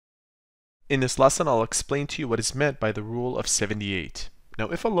In this lesson, I'll explain to you what is meant by the rule of 78. Now,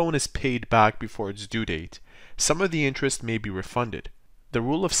 if a loan is paid back before its due date, some of the interest may be refunded. The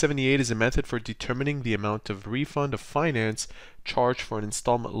rule of 78 is a method for determining the amount of refund of finance charged for an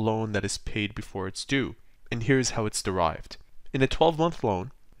installment loan that is paid before it's due. And here's how it's derived. In a 12-month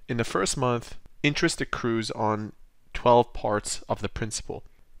loan, in the first month, interest accrues on 12 parts of the principal.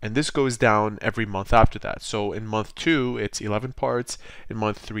 And this goes down every month after that. So in month 2, it's 11 parts. In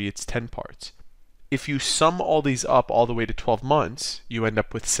month 3, it's 10 parts. If you sum all these up all the way to 12 months, you end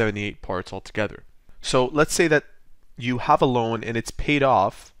up with 78 parts altogether. So let's say that you have a loan and it's paid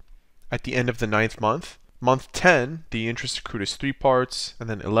off at the end of the 9th month. Month 10, the interest accrued is 3 parts, and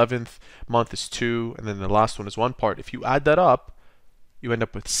then 11th month is 2, and then the last one is 1 part. If you add that up, you end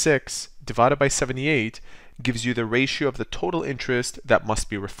up with 6 divided by 78 gives you the ratio of the total interest that must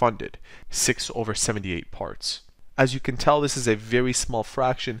be refunded, 6 over 78 parts. As you can tell, this is a very small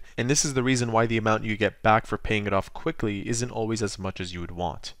fraction, and this is the reason why the amount you get back for paying it off quickly isn't always as much as you would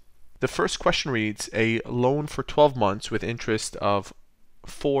want. The first question reads, a loan for 12 months with interest of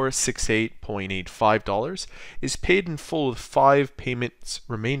 $468.85 is paid in full with 5 payments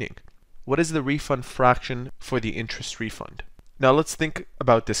remaining. What is the refund fraction for the interest refund? Now let's think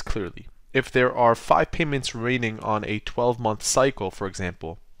about this clearly. If there are 5 payments remaining on a 12-month cycle, for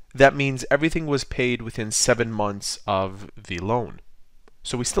example, that means everything was paid within 7 months of the loan.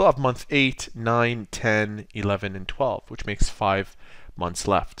 So we still have month 8, 9, 10, 11, and 12, which makes 5 months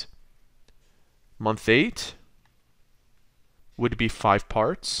left. Month 8 would be 5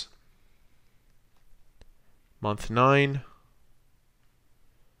 parts. Month 9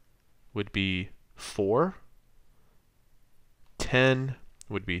 would be 4. 10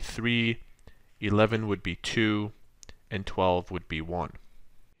 would be 3, 11 would be 2, and 12 would be 1.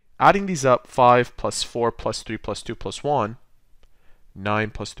 Adding these up, 5 plus 4 plus 3 plus 2 plus 1, 9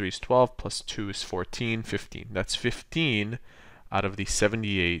 plus 3 is 12, plus 2 is 14, 15. That's 15 out of the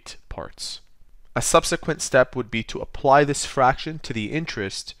 78 parts. A subsequent step would be to apply this fraction to the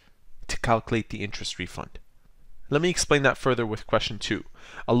interest to calculate the interest refund. Let me explain that further with question 2.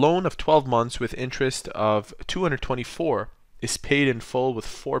 A loan of 12 months with interest of $224 is paid in full with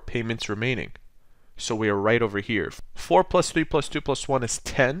 4 payments remaining. So we are right over here. 4 plus 3 plus 2 plus 1 is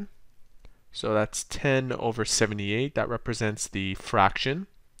 10. So that's 10 over 78. That represents the fraction.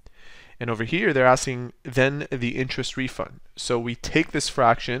 And over here, they're asking then the interest refund. So we take this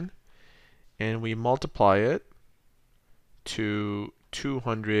fraction and we multiply it to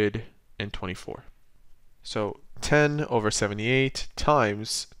 224. So 10 over 78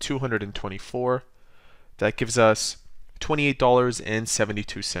 times 224. That gives us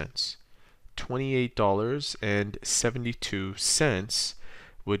 $28.72. $28.72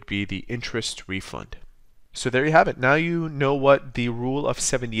 would be the interest refund. So there you have it. Now you know what the rule of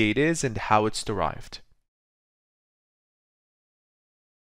 78 is and how it's derived.